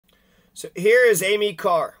So here is Amy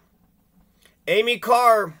Carr. Amy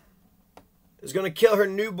Carr is going to kill her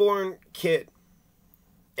newborn kid.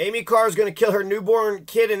 Amy Carr is going to kill her newborn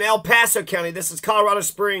kid in El Paso County. This is Colorado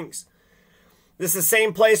Springs. This is the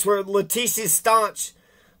same place where Letecia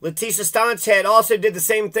Stauch had also did the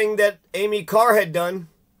same thing that Amy Carr had done.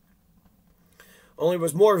 Only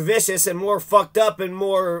was more vicious and more fucked up and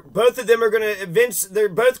more... Both of them are going to... They're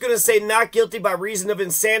both going to say not guilty by reason of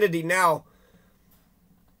insanity. Now,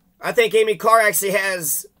 I think Amy Carr actually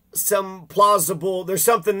has some plausible... There's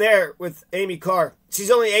something there with Amy Carr.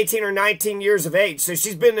 She's only 18 or 19 years of age. So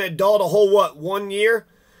she's been an adult a whole, what, 1 year?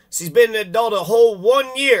 She's been an adult a whole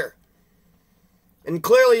 1 year. And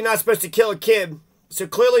clearly you're not supposed to kill a kid. So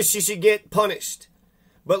clearly she should get punished.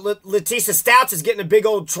 But Letecia Stauch is getting a big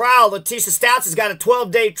old trial. Letecia Stauch has got a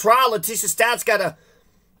 12-day trial. Letecia Stauch got a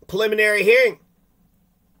preliminary hearing.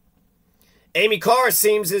 Amy Carr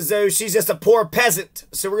seems as though she's just a poor peasant.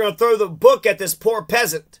 So we're going to throw the book at this poor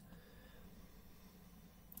peasant.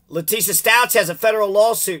 Letecia Stauch has a federal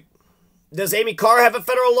lawsuit. Does Amy Carr have a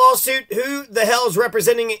federal lawsuit? Who the hell is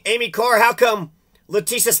representing Amy Carr? How come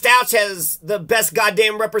Letecia Stauch has the best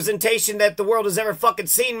goddamn representation that the world has ever fucking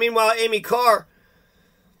seen? Meanwhile, Amy Carr,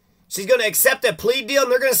 she's going to accept a plea deal,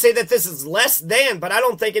 and they're going to say that this is less than, but I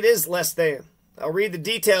don't think it is less than. I'll read the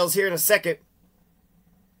details here in a second.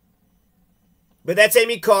 But that's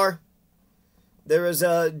Amy Carr. There was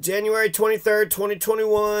January 23rd,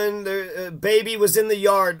 2021. The baby was in the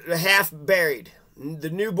yard, half buried. The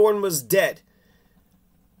newborn was dead.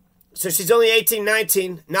 So she's only 18,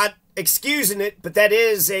 19. Not excusing it, but that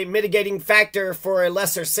is a mitigating factor for a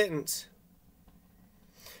lesser sentence.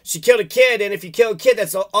 She killed a kid, and if you kill a kid,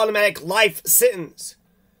 that's an automatic life sentence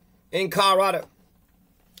in Colorado.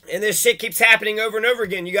 And this shit keeps happening over and over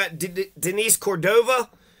again. You got Denise Cordova,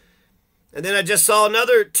 and then I just saw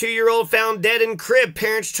another 2-year-old found dead in crib.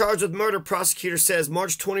 Parents charged with murder, prosecutor says,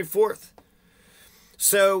 March 24th.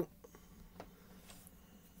 So,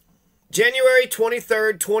 January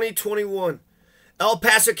 23rd, 2021. El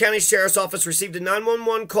Paso County Sheriff's Office received a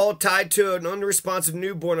 911 call tied to an unresponsive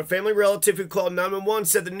newborn. A family relative who called 911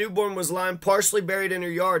 said the newborn was lying partially buried in her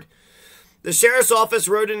yard. The Sheriff's Office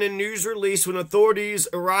wrote in a news release when authorities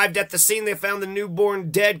arrived at the scene, they found the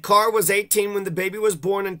newborn dead. Carr was 18 when the baby was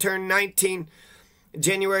born and turned 19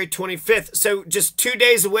 January 25th. So just 2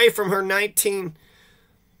 days away from her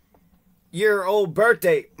 19-year-old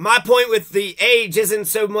birthday. My point with the age isn't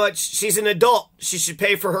so much she's an adult. She should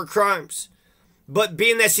pay for her crimes. But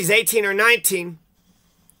being that she's 18 or 19,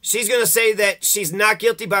 she's going to say that she's not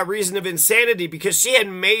guilty by reason of insanity because she had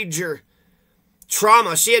major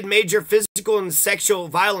trauma. She had major physical and sexual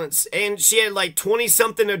violence. And she had like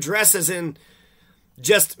 20-something addresses in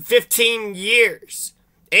just 15 years.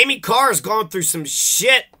 Amy Carr has gone through some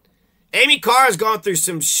shit. Amy Carr has gone through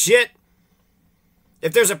some shit.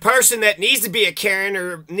 If there's a person that needs to be a Karen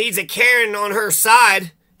or needs a Karen on her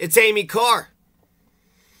side, it's Amy Carr.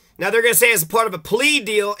 Now, they're going to say as a part of a plea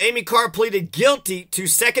deal, Amy Carr pleaded guilty to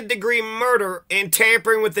second-degree murder and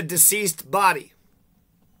tampering with the deceased body.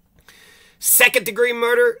 Second-degree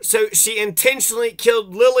murder, so she intentionally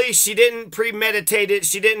killed Lily. She didn't premeditate it.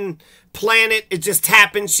 She didn't plan it. It just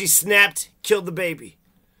happened. She snapped, killed the baby.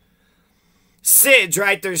 SIDS,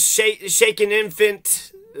 right? There's shaken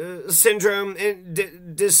infant syndrome.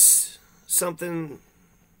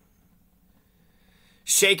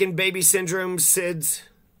 Shaken baby syndrome, SIDS.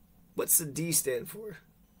 What's the D stand for?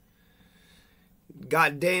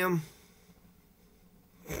 Goddamn.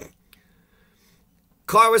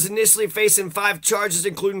 Carr was initially facing 5 charges,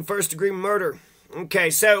 including first-degree murder. Okay,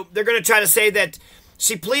 so they're going to try to say that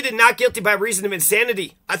she pleaded not guilty by reason of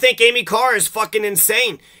insanity. I think Amy Carr is fucking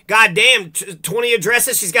insane. Goddamn, 20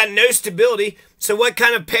 addresses. She's got no stability. So what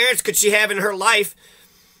kind of parents could she have in her life?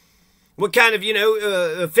 What kind of,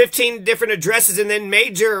 15 different addresses and then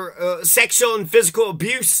major sexual and physical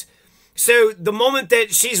abuse. So the moment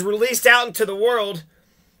that she's released out into the world,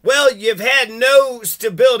 well, you've had no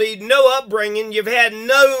stability, no upbringing, you've had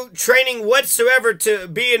no training whatsoever to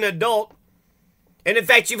be an adult. And in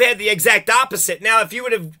fact, you've had the exact opposite. Now, if you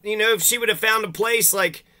would have, if she would have found a place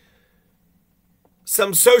like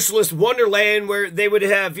some socialist wonderland where they would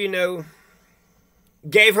have,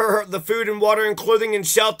 gave her the food and water and clothing and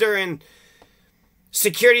shelter and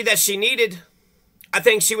security that she needed, I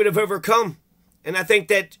think she would have overcome. And I think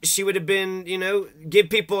that she would have been, give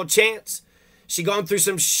people a chance. She gone through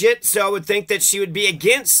some shit, so I would think that she would be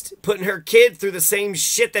against putting her kid through the same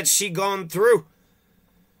shit that she gone through.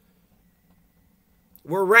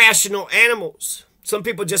 We're rational animals. Some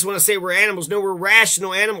people just want to say we're animals. No, we're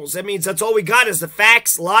rational animals. That means that's all we got is the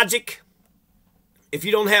facts, logic. If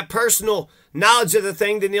you don't have personal knowledge of the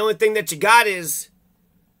thing, then the only thing that you got is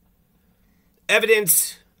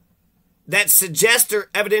evidence that suggests or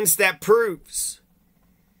evidence that proves.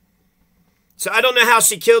 So I don't know how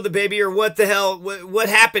she killed the baby or what the hell, what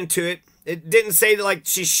happened to it. It didn't say that, like,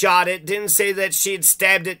 she shot it. Didn't say that she had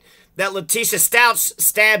stabbed it. That Letecia Stauch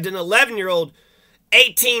stabbed an 11-year-old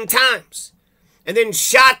 18 times and then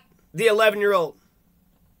shot the 11-year-old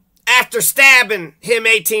after stabbing him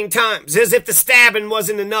 18 times, as if the stabbing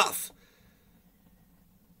wasn't enough.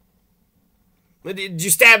 Did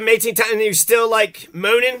you stab him 18 times and he was still, like,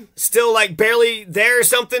 moaning? Still, like, barely there or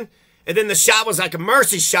something? And then the shot was like a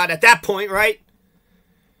mercy shot at that point, right?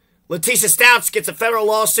 Letecia Stauch gets a federal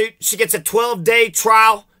lawsuit. She gets a 12-day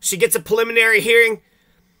trial. She gets a preliminary hearing.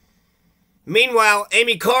 Meanwhile,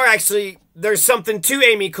 Amy Carr actually, there's something to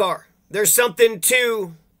Amy Carr. There's something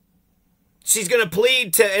to, she's going to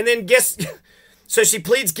plead to, and then so she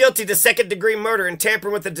pleads guilty to second-degree murder and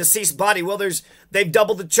tampering with a deceased body. Well, they've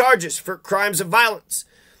doubled the charges for crimes of violence.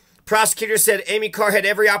 Prosecutor said Amy Carr had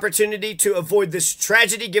every opportunity to avoid this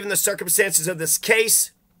tragedy given the circumstances of this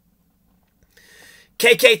case.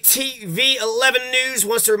 KKTV 11 News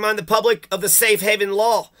wants to remind the public of the safe haven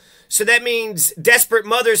law. So that means desperate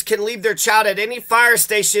mothers can leave their child at any fire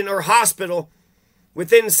station or hospital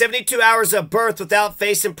within 72 hours of birth without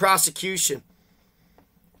facing prosecution.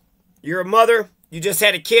 You're a mother, you just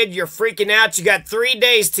had a kid, you're freaking out, you got 3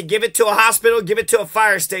 days to give it to a hospital, give it to a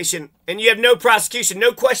fire station, and you have no prosecution,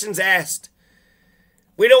 no questions asked.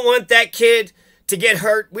 We don't want that kid to get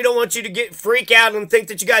hurt. We don't want you to freak out and think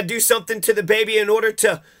that you got to do something to the baby in order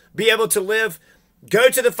to be able to live. Go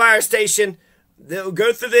to the fire station. They'll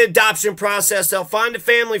go through the adoption process. They'll find a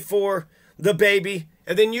family for the baby.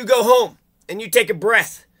 And then you go home and you take a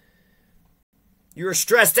breath. You're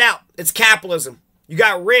stressed out. It's capitalism. You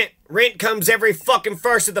got rent. Rent comes every fucking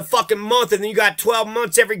first of the fucking month. And then you got 12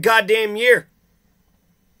 months every goddamn year.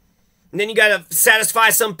 And then you got to satisfy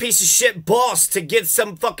some piece of shit boss to get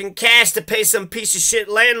some fucking cash to pay some piece of shit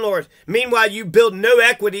landlord. Meanwhile, you build no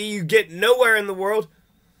equity. You get nowhere in the world.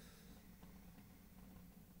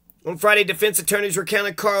 On Friday, defense attorneys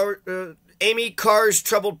recounted Amy Carr's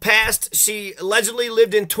troubled past. She allegedly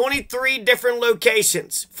lived in 23 different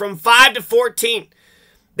locations, from 5 to 14.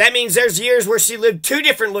 That means there's years where she lived 2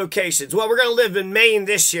 different locations. Well, we're going to live in Maine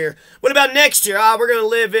this year. What about next year? We're going to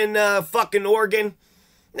live in fucking Oregon.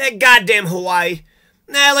 Goddamn Hawaii.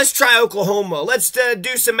 Let's try Oklahoma. Let's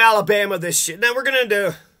do some Alabama this shit. Now, we're going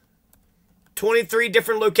to do 23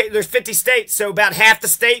 different locations. There's 50 states, so about half the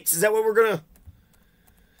states. Is that what we're going to...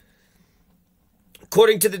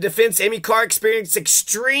 According to the defense, Amy Carr experienced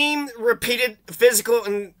extreme repeated physical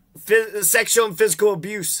and sexual and physical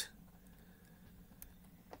abuse.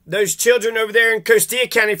 Those children over there in Costilla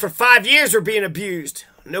County for 5 years were being abused.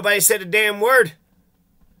 Nobody said a damn word.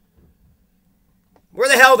 Where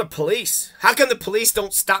the hell are the police? How come the police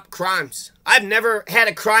don't stop crimes? I've never had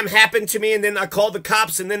a crime happen to me and then I called the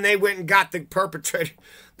cops and then they went and got the perpetrator.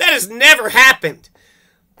 That has never happened.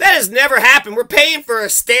 That has never happened. We're paying for a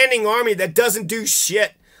standing army that doesn't do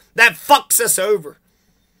shit. That fucks us over.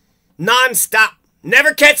 Non-stop.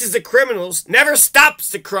 Never catches the criminals. Never stops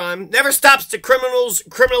the crime. Never stops the criminals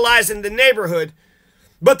criminalizing the neighborhood.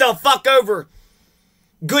 But they'll fuck over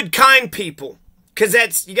good, kind people. Because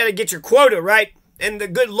that's, you got to get your quota, right? And the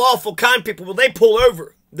good, lawful, kind people, well, they pull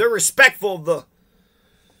over. They're respectful of the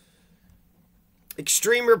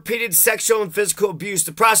extreme repeated sexual and physical abuse.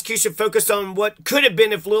 The prosecution focused on what could have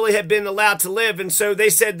been if Lily had been allowed to live. And so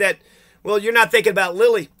they said that, well, you're not thinking about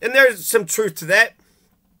Lily. And there's some truth to that.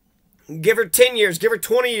 Give her 10 years, give her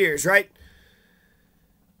 20 years, right?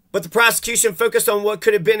 But the prosecution focused on what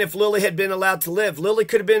could have been if Lily had been allowed to live. Lily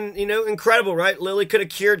could have been, incredible, right? Lily could have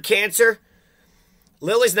cured cancer.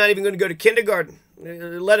 Lily's not even going to go to kindergarten,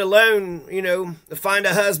 let alone, find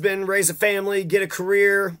a husband, raise a family, get a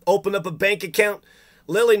career, open up a bank account.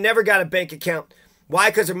 Lily never got a bank account. Why?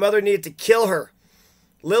 Because her mother needed to kill her.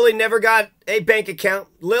 Lily never got a bank account.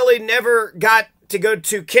 Lily never got to go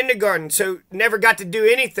to kindergarten, so never got to do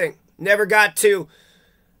anything. Never got to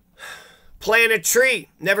plant a tree.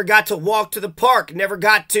 Never got to walk to the park. Never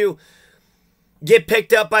got to get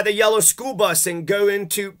picked up by the yellow school bus and go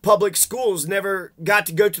into public schools. Never got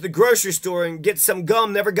to go to the grocery store and get some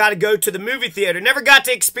gum. Never got to go to the movie theater. Never got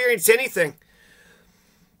to experience anything.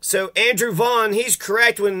 So Andrew Vaughn, he's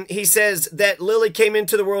correct when he says that Lily came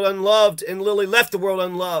into the world unloved and Lily left the world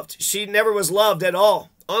unloved. She never was loved at all.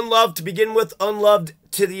 Unloved to begin with, unloved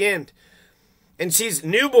to the end. And she's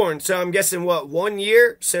newborn, so I'm guessing, 1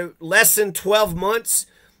 year? So less than 12 months.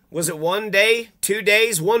 Was it 1 day, 2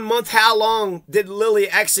 days, 1 month? How long did Lily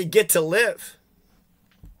actually get to live?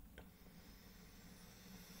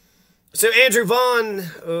 So Andrew Vaughan,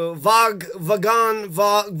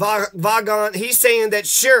 he's saying that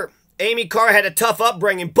sure, Amy Carr had a tough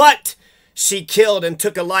upbringing, but she killed and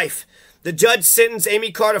took a life. The judge sentenced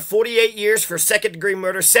Amy Carr to 48 years for second-degree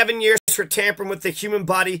murder, 7 years for tampering with the human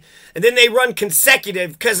body, and then they run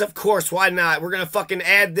consecutive because, of course, why not? We're going to fucking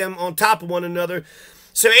add them on top of one another.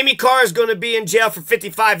 So Amy Carr is going to be in jail for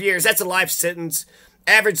 55 years. That's a life sentence.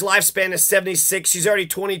 Average lifespan is 76. She's already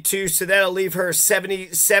 22, so that'll leave her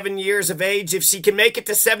 77 years of age. If she can make it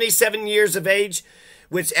to 77 years of age,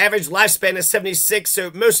 which average lifespan is 76,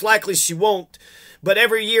 so most likely she won't. But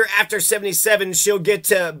every year after 77, she'll get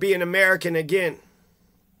to be an American again.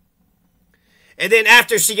 And then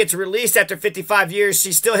after she gets released after 55 years,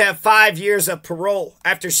 she still have 5 years of parole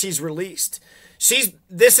after she's released.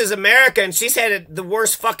 This is America, and she's had the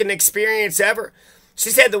worst fucking experience ever.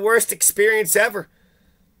 She's had the worst experience ever.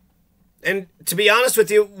 And to be honest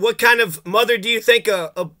with you, what kind of mother do you think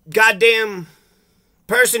a goddamn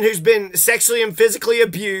person who's been sexually and physically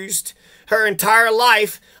abused her entire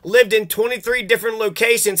life, lived in 23 different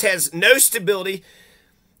locations, has no stability?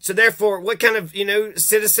 So therefore, what kind of,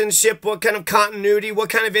 citizenship, what kind of continuity,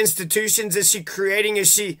 what kind of institutions is she creating?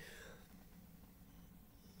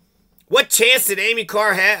 What chance did Amy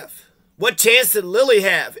Carr have? What chance did Lily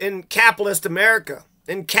have in capitalist America?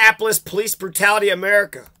 In capitalist police brutality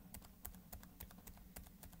America?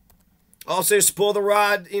 Also, spoil the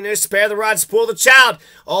rod, spare the rod, spoil the child.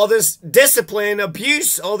 All this discipline,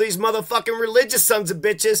 abuse, all these motherfucking religious sons of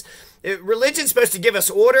bitches. Religion's supposed to give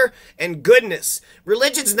us order and goodness.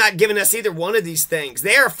 Religion's not giving us either one of these things.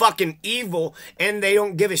 They are fucking evil, and they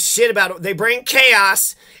don't give a shit about it. They bring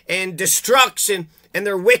chaos and destruction, and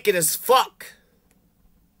they're wicked as fuck.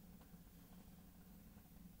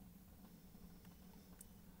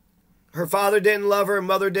 Her father didn't love her, her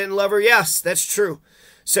mother didn't love her. Yes, that's true.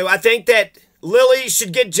 So I think that Lily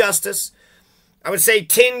should get justice. I would say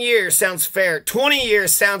 10 years sounds fair. 20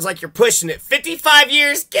 years sounds like you're pushing it. 55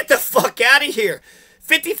 years? Get the fuck out of here.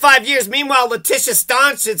 55 years. Meanwhile, Letecia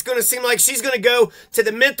Stauch, it's going to seem like she's going to go to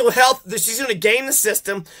the mental health. She's going to game the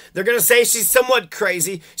system. They're going to say she's somewhat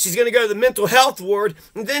crazy. She's going to go to the mental health ward.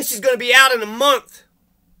 And then she's going to be out in a month.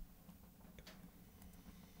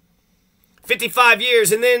 55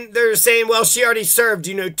 years, and then they're saying, well, she already served,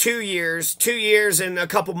 2 years and a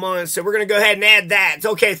couple months, so we're going to go ahead and add that. It's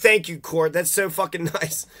okay, thank you, court. That's so fucking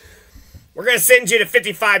nice. We're going to send you to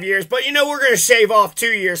 55 years, but we're going to shave off 2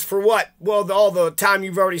 years for what? Well, all the time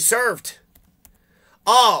you've already served.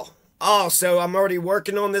 So I'm already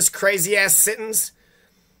working on this crazy-ass sentence.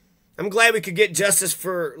 I'm glad we could get justice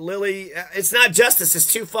for Lily. It's not justice,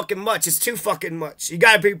 it's too fucking much. It's too fucking much. You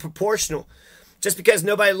got to be proportional. Just because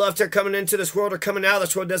nobody loved her coming into this world or coming out of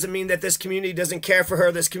this world doesn't mean that this community doesn't care for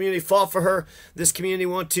her. This community fought for her. This community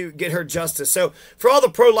want to get her justice. So for all the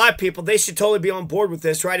pro-life people, they should totally be on board with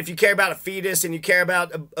this, right? If you care about a fetus and you care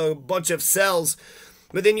about a bunch of cells,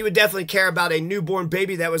 but then you would definitely care about a newborn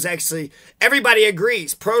baby that was actually, everybody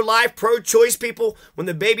agrees. Pro-life, pro-choice people, when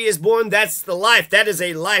the baby is born, that's the life. That is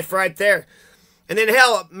a life right there. And then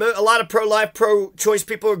hell, a lot of pro-life, pro-choice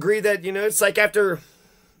people agree that, it's like after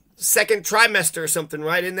second trimester or something,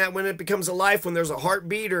 right? Isn't that when it becomes a life, when there's a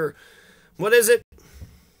heartbeat, or what is it?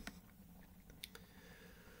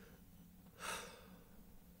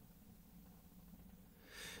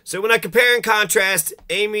 So when I compare and contrast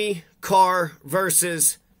Amy Carr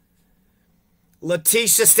versus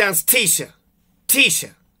Letecia Stauch,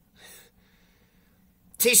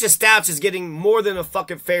 Letecia Stauch is getting more than a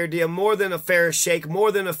fucking fair deal, more than a fair shake,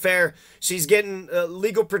 more than a fair. She's getting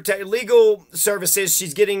legal services.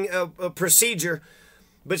 She's getting a procedure,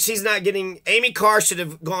 but she's not getting. Amy Carr should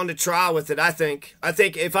have gone to trial with it. I think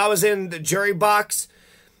if I was in the jury box,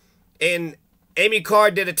 and Amy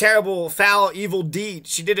Carr did a terrible, foul, evil deed.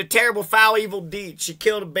 She did a terrible, foul, evil deed. She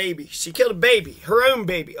killed a baby. She killed a baby, her own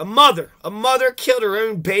baby, a mother. A mother killed her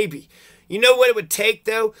own baby. You know what it would take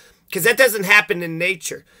though? Because that doesn't happen in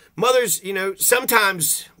nature. Mothers,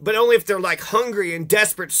 sometimes, but only if they're like hungry in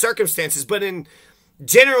desperate circumstances. But in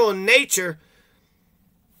general, in nature,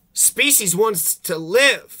 species wants to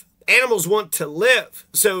live. Animals want to live.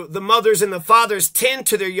 So the mothers and the fathers tend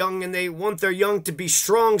to their young, and they want their young to be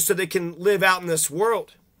strong so they can live out in this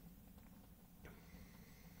world.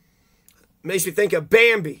 Makes me think of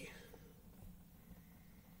Bambi.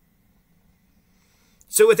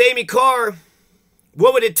 So with Amy Carr,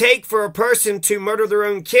 what would it take for a person to murder their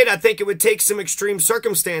own kid? I think it would take some extreme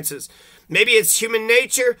circumstances. Maybe it's human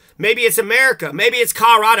nature. Maybe it's America. Maybe it's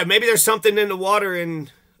Colorado. Maybe there's something in the water in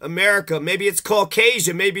America. Maybe it's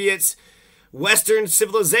Caucasian. Maybe it's Western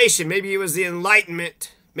civilization. Maybe it was the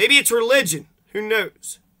Enlightenment. Maybe it's religion. Who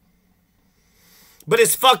knows? But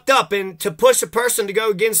it's fucked up, and to push a person to go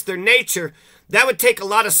against their nature, that would take a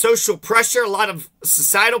lot of social pressure, a lot of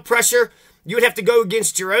societal pressure. You would have to go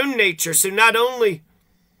against your own nature. So not only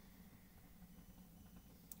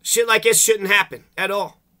shit like this shouldn't happen at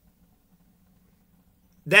all.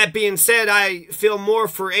 That being said, I feel more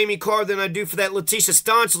for Amy Carr than I do for that Letecia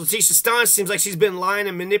Stauch. Letecia Stauch seems like she's been lying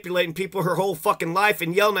and manipulating people her whole fucking life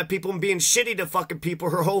and yelling at people and being shitty to fucking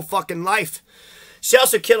people her whole fucking life. She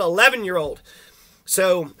also killed an 11-year-old.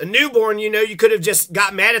 So a newborn, you know, you could have just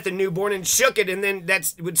got mad at the newborn and shook it, and then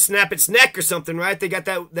that would snap its neck or something, right? They got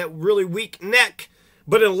that really weak neck.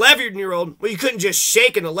 But an 11-year-old, well, you couldn't just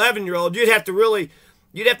shake an 11-year-old. You'd have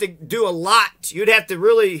to do a lot. You'd have to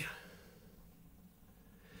really...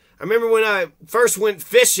 I remember when I first went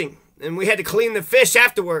fishing, and we had to clean the fish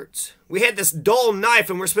afterwards. We had this dull knife,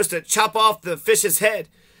 and we're supposed to chop off the fish's head.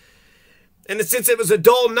 And since it was a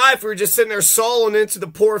dull knife, we were just sitting there sawing into the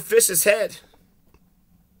poor fish's head.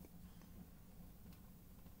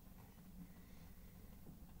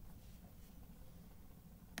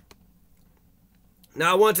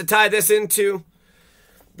 Now I want to tie this into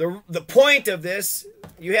the point of this.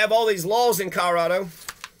 You have all these laws in Colorado,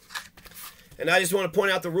 and I just want to point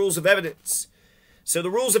out the rules of evidence. So the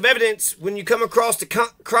rules of evidence, when you come across the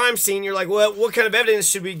crime scene, you're like, well, what kind of evidence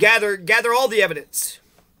should we gather? Gather all the evidence.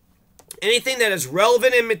 Anything that is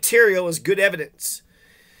relevant and material is good evidence.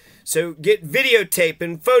 So get videotape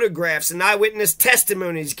and photographs and eyewitness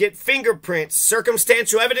testimonies. Get fingerprints,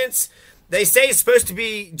 circumstantial evidence. They say it's supposed to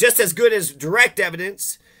be just as good as direct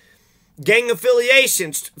evidence. Gang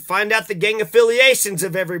affiliations. Find out the gang affiliations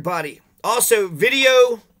of everybody. Also,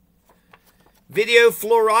 video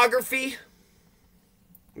fluorography,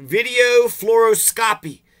 video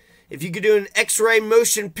fluoroscopy. If you could do an x-ray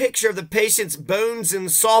motion picture of the patient's bones and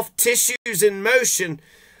soft tissues in motion,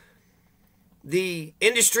 the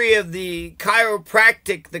industry of the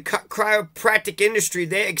chiropractic industry,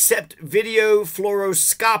 they accept video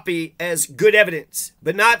fluoroscopy as good evidence,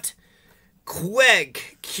 but not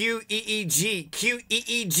QEEG, Q-E-E-G.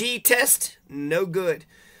 QEEG test, no good.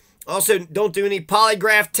 Also, don't do any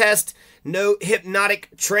polygraph test, no hypnotic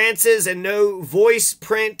trances, and no voice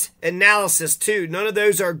print analysis too. None of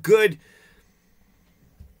those are good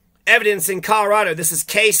evidence in Colorado. This is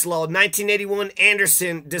case law, 1981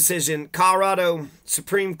 Anderson decision, Colorado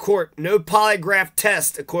Supreme Court. No polygraph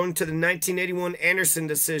test according to the 1981 Anderson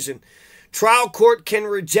decision. Trial court can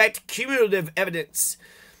reject cumulative evidence.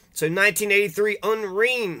 So 1983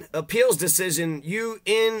 Unrein appeals decision,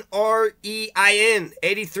 UNREIN,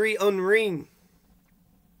 83 Unrein.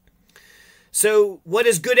 So what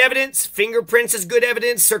is good evidence? Fingerprints is good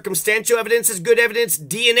evidence. Circumstantial evidence is good evidence.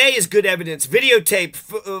 DNA is good evidence. Videotape,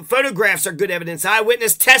 photographs are good evidence.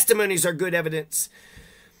 Eyewitness testimonies are good evidence.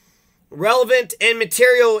 Relevant and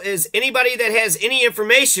material is anybody that has any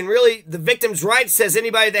information. Really, the victim's rights says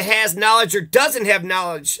anybody that has knowledge or doesn't have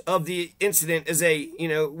knowledge of the incident is a,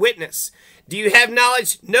 witness. Do you have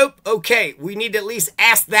knowledge? Nope. Okay, we need to at least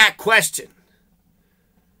ask that question.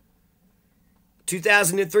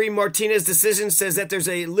 2003 Martinez decision says that there's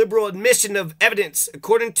a liberal admission of evidence.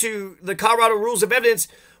 According to the Colorado rules of evidence,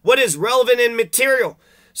 what is relevant and material?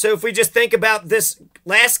 So if we just think about this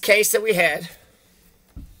last case that we had,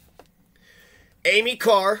 Amy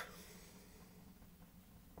Carr,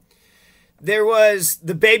 there was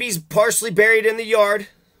the baby's partially buried in the yard.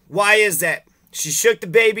 Why is that? She shook the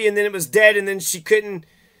baby and then it was dead and then she couldn't.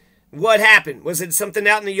 What happened? Was it something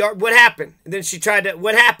out in the yard? What happened? And then she tried to,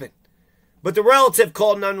 what happened? But the relative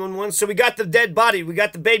called 911, so we got the dead body. We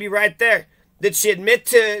got the baby right there. Did she admit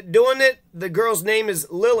to doing it? The girl's name is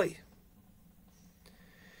Lily.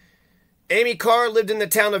 Amy Carr lived in the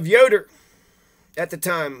town of Yoder at the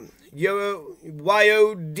time.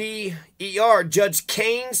 Y-O-D-E-R. Judge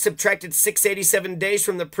Kane subtracted 687 days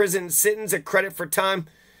from the prison sentence, a credit for time.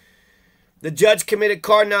 The judge committed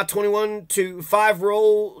Carr, now 21, to 5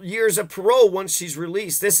 years of parole once she's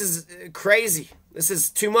released. This is crazy. This is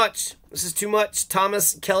too much. This is too much.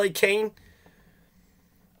 Thomas Kelly Kane.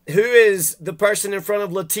 Who is the person in front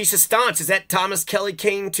of Letecia Stauch? Is that Thomas Kelly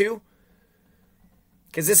Kane too?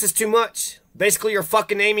 Because this is too much. Basically, you're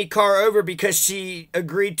fucking Amy Carr over because she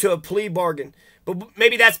agreed to a plea bargain. But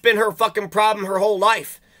maybe that's been her fucking problem her whole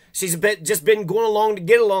life. She's just been going along to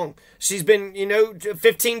get along. She's been,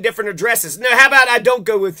 15 different addresses. No, how about I don't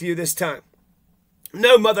go with you this time?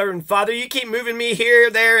 No, mother and father, you keep moving me here,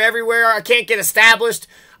 there, everywhere. I can't get established.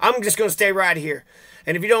 I'm just going to stay right here.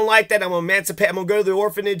 And if you don't like that, I'm going to emancipate. I'm going to go to the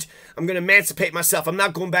orphanage. I'm going to emancipate myself. I'm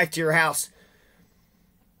not going back to your house.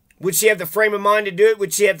 Would she have the frame of mind to do it?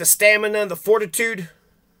 Would she have the stamina and the fortitude?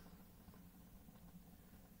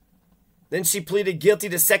 Then she pleaded guilty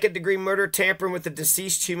to second-degree murder, tampering with a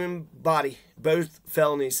deceased human body. Both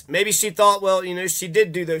felonies. Maybe she thought, well, you know, she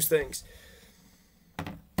did do those things.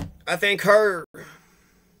 I think her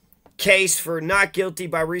case for not guilty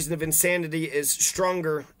by reason of insanity is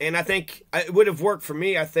stronger. And I think it would have worked for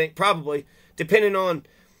me, I think, probably.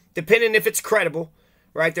 Depending if it's credible,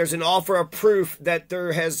 right? There's an offer of proof that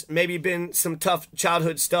there has maybe been some tough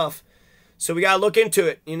childhood stuff. So we got to look into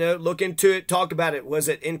it, you know, look into it, talk about it. Was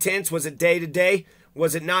it intense? Was it day to day?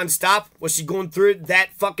 Was it nonstop? Was she going through it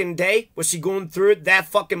that fucking day? Was she going through it that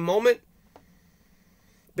fucking moment?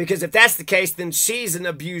 Because if that's the case, then she's an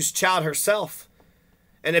abused child herself.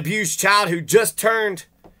 An abused child who just turned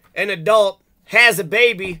an adult, has a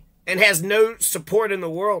baby, and has no support in the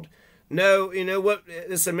world. No, you know what,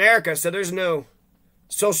 it's America, so there's no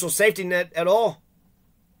social safety net at all.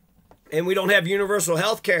 And we don't have universal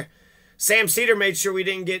health care. Sam Cedar made sure we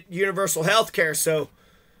didn't get universal health care, so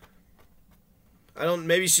I don't,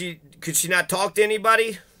 maybe could she not talk to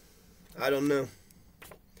anybody? I don't know.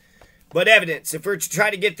 But evidence, if we're to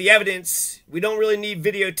try to get the evidence, we don't really need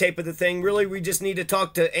videotape of the thing. Really, we just need to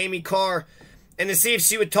talk to Amy Carr and to see if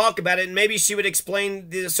she would talk about it, and maybe she would explain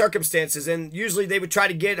the circumstances. And usually they would try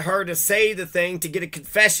to get her to say the thing to get a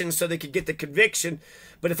confession so they could get the conviction.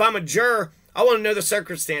 But if I'm a juror, I want to know the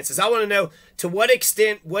circumstances. I want to know, to what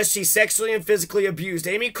extent was she sexually and physically abused?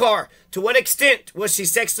 Amy Carr, to what extent was she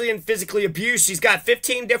sexually and physically abused? She's got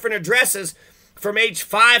 15 different addresses from age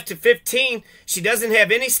 5 to 15. She doesn't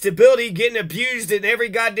have any stability, getting abused in every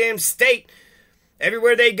goddamn state.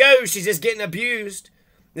 Everywhere they go, she's just getting abused.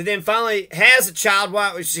 And then finally has a child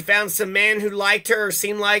while she found some man who liked her or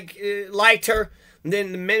seemed like liked her. And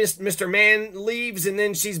then Mr. Man leaves, and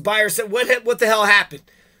then she's by herself. What the hell happened?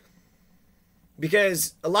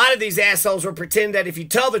 Because a lot of these assholes will pretend that if you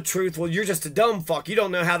tell the truth, well, you're just a dumb fuck. You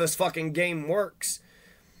don't know how this fucking game works.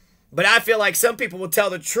 But I feel like some people will tell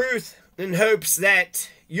the truth in hopes that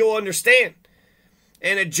you'll understand.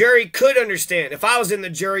 And a jury could understand. If I was in the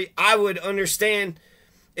jury, I would understand.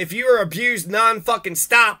 If you were abused non-fucking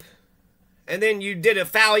stop, and then you did a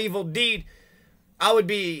foul, evil deed, I would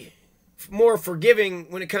be more forgiving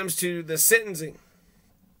when it comes to the sentencing.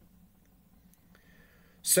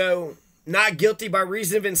 So, not guilty by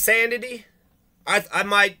reason of insanity, I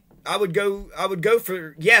would go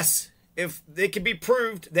for yes, if it could be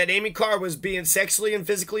proved that Amy Carr was being sexually and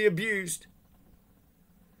physically abused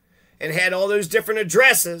and had all those different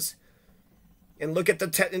addresses, and look at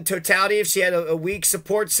the in totality, if she had a weak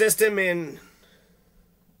support system, and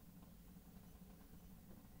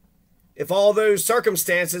if all those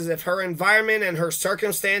circumstances, if her environment and her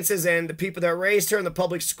circumstances and the people that raised her in the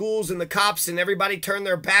public schools and the cops and everybody turned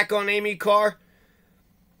their back on Amy Carr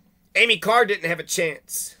didn't have a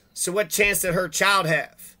chance. So what chance did her child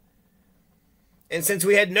have? And since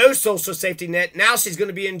we had no social safety net, now she's going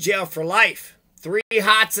to be in jail for life. 3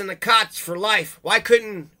 hots and a cots for life. Why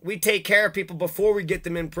couldn't we take care of people before we get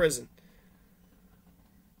them in prison?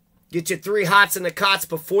 Get you 3 hots and a cots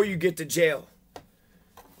before you get to jail.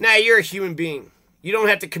 Now, you're a human being. You don't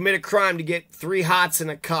have to commit a crime to get 3 hots and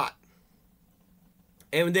a cot.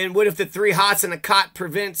 And then what if the 3 hots and a cot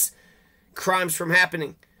prevents crimes from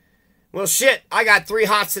happening? Well, shit, I got 3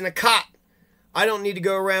 hots and a cot. I don't need to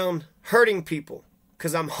go around hurting people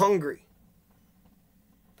because I'm hungry.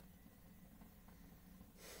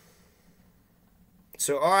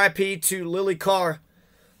 So RIP to Lily Carr.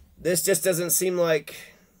 This just doesn't seem like,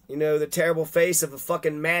 you know, the terrible face of a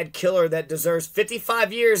fucking mad killer that deserves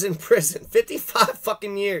 55 years in prison. 55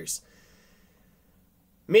 fucking years.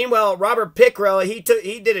 Meanwhile, Robert Pickrell,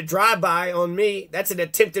 he did a drive-by on me. That's an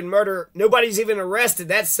attempted murder. Nobody's even arrested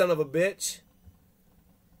that son of a bitch.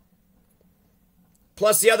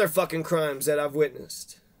 Plus the other fucking crimes that I've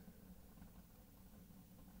witnessed.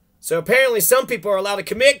 So apparently some people are allowed to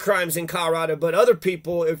commit crimes in Colorado, but other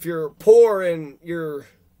people, if you're poor and you're...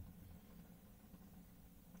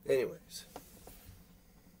 Anyways.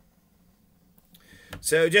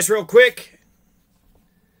 So just real quick.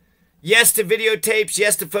 Yes to videotapes.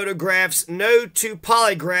 Yes to photographs. No to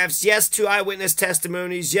polygraphs. Yes to eyewitness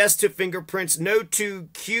testimonies. Yes to fingerprints. No to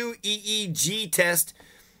QEEG test.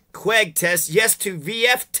 Queg test. Yes to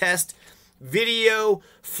VF test. Video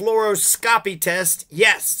fluoroscopy test.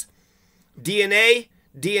 Yes. DNA,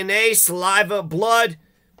 saliva, blood,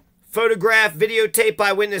 photograph, videotape,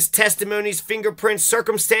 eyewitness testimonies, fingerprints,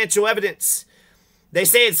 circumstantial evidence. They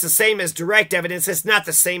say it's the same as direct evidence. It's not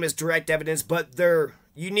the same as direct evidence, but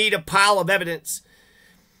you need a pile of evidence.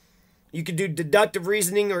 You could do deductive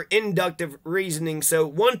reasoning or inductive reasoning. So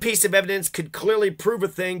one piece of evidence could clearly prove a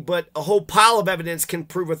thing, but a whole pile of evidence can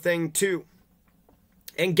prove a thing too.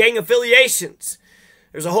 And gang affiliations.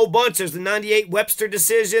 There's a whole bunch. There's the 98 Webster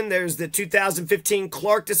decision. There's the 2015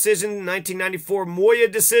 Clark decision, 1994 Moya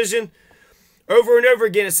decision. Over and over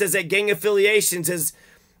again, it says that gang affiliations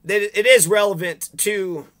that it is relevant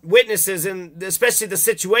to witnesses and especially the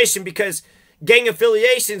situation, because gang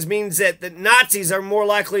affiliations means that the Nazis are more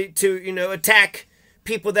likely to, attack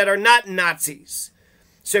people that are not Nazis.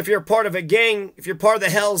 So if you're a part of a gang, if you're part of the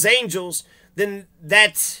Hells Angels, then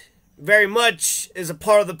that very much is a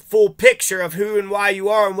part of the full picture of who and why you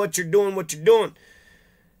are and what you're doing.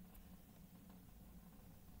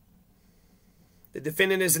 The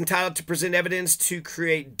defendant is entitled to present evidence to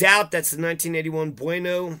create doubt. That's the 1981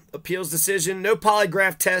 Bueno appeals decision. No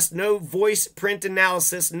polygraph test, no voice print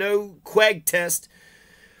analysis, no Queg test,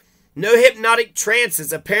 no hypnotic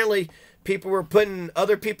trances. Apparently, people were putting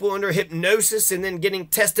other people under hypnosis and then getting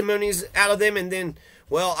testimonies out of them, and then,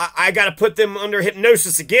 well, I got to put them under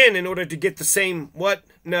hypnosis again in order to get the same. What?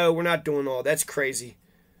 No, we're not doing all. That's crazy.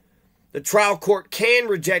 The trial court can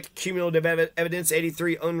reject cumulative evidence,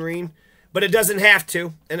 83 Unrein, but it doesn't have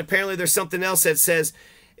to. And apparently there's something else that says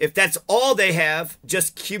if that's all they have,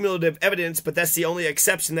 just cumulative evidence, but that's the only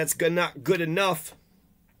exception, that's not good enough.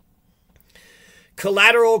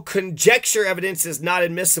 Collateral conjecture evidence is not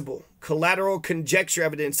admissible. Collateral conjecture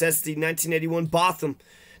evidence, that's the 1981 Botham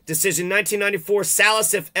decision. 1994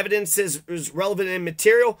 Salas, if evidence is relevant and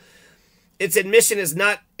material, its admission is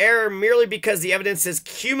not error merely because the evidence is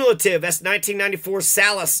cumulative. That's 1994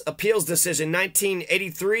 Salas appeals decision.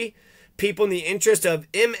 1983 People in the Interest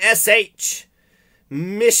of MSH.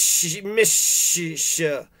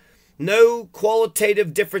 No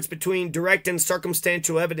qualitative difference between direct and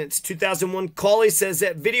circumstantial evidence. 2001 Cawley says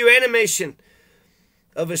that video animation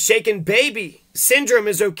of a shaken baby syndrome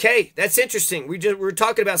is okay. That's interesting. We're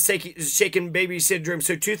talking about shaken baby syndrome.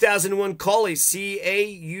 So 2001 Cawley,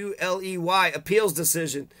 Cauley, appeals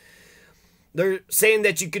decision. They're saying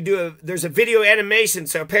that you could there's a video animation.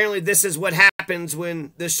 So apparently this is what happens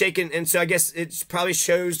when the shaken, and so I guess it probably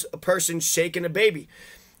shows a person shaking a baby.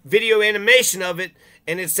 Video animation of it,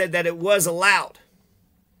 and it said that it was allowed.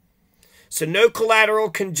 So no collateral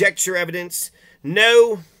conjecture evidence,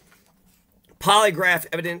 no polygraph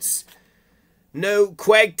evidence, no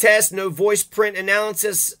Queg test, no voice print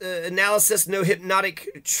analysis, no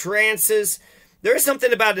hypnotic trances. There is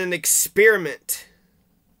something about an experiment.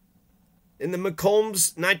 In the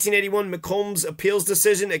McCombs, 1981 McCombs appeals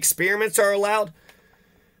decision, experiments are allowed?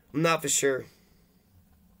 I'm not for sure.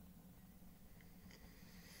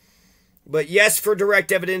 But yes for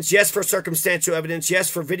direct evidence, yes for circumstantial evidence, yes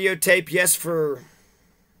for videotape, yes for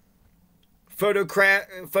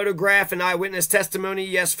photograph and eyewitness testimony,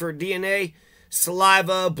 yes for DNA,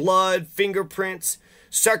 saliva, blood, fingerprints,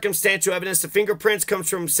 circumstantial evidence. The fingerprints comes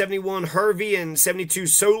from 71 Hervey and 72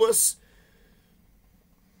 Solis.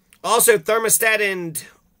 Also, thermostat and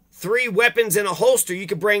 3 weapons in a holster. You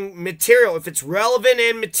could bring material if it's relevant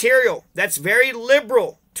and material. That's very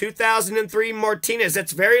liberal. 2003 Martinez.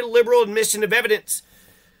 That's very liberal admission of evidence.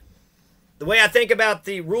 The way I think about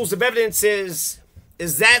the rules of evidence is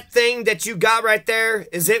that thing that you got right there,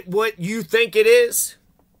 is it what you think it is?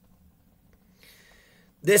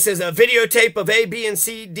 This is a videotape of A, B, and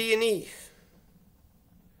C, D, and E.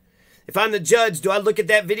 If I'm the judge, do I look at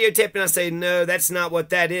that videotape and I say, no, that's not what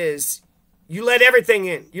that is? You let everything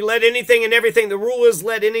in. You let anything and everything. The rule is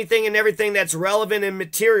let anything and everything that's relevant and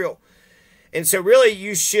material. And so really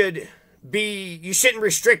you shouldn't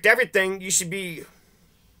restrict everything. You should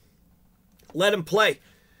let them play.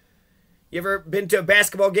 You ever been to a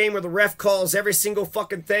basketball game where the ref calls every single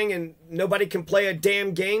fucking thing and nobody can play a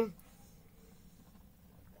damn game?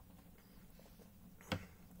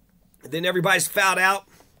 And then everybody's fouled out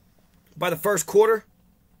by the first quarter.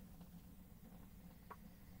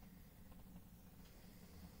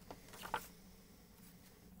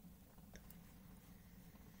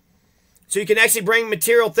 So you can actually bring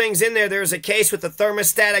material things in there. There's a case with the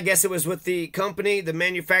thermostat. I guess it was with the company, the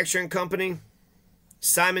manufacturing company.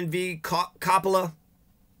 Simon v. Coppola.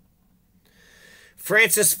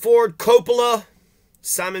 Francis Ford Coppola.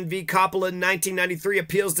 Simon v. Coppola, 1993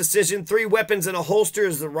 appeals decision. 3 weapons in a holster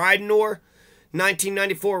is the Ridenour.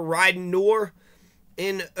 1994 Ridenour.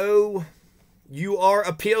 N-O-U-R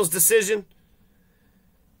appeals decision.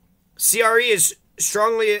 CRE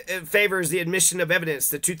strongly favors the admission of evidence.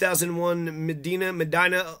 The 2001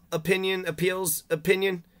 Medina opinion.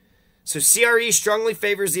 So CRE strongly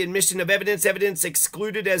favors the admission of evidence. Evidence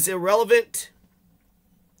excluded as irrelevant.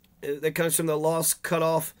 That comes from the lost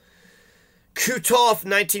cutoff. Kutoff,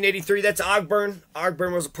 1983. That's Ogburn.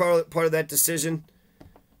 Ogburn was a part of that decision.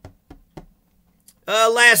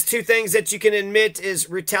 Last two things that you can admit is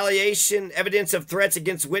retaliation, evidence of threats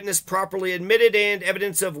against witness properly admitted, and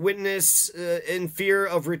evidence of witness in fear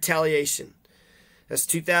of retaliation. That's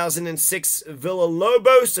 2006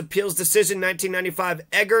 Villalobos appeals decision, 1995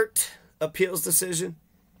 Eggert appeals decision.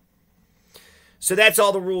 So that's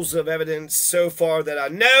all the rules of evidence so far that I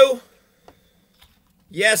know.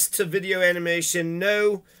 Yes to video animation,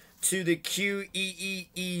 no to the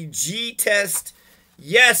QEEG test,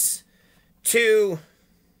 yes to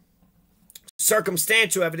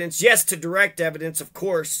circumstantial evidence, yes to direct evidence, of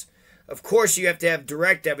course. Of course you have to have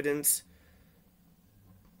direct evidence.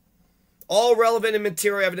 All relevant and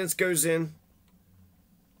material evidence goes in.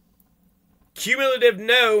 Cumulative,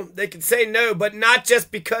 no. They can say no, but not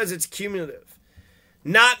just because it's cumulative.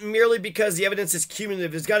 Not merely because the evidence is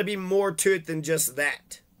cumulative. There's got to be more to it than just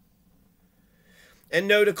that. And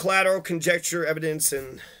no to collateral conjecture evidence.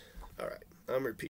 And all right, I'm repeating.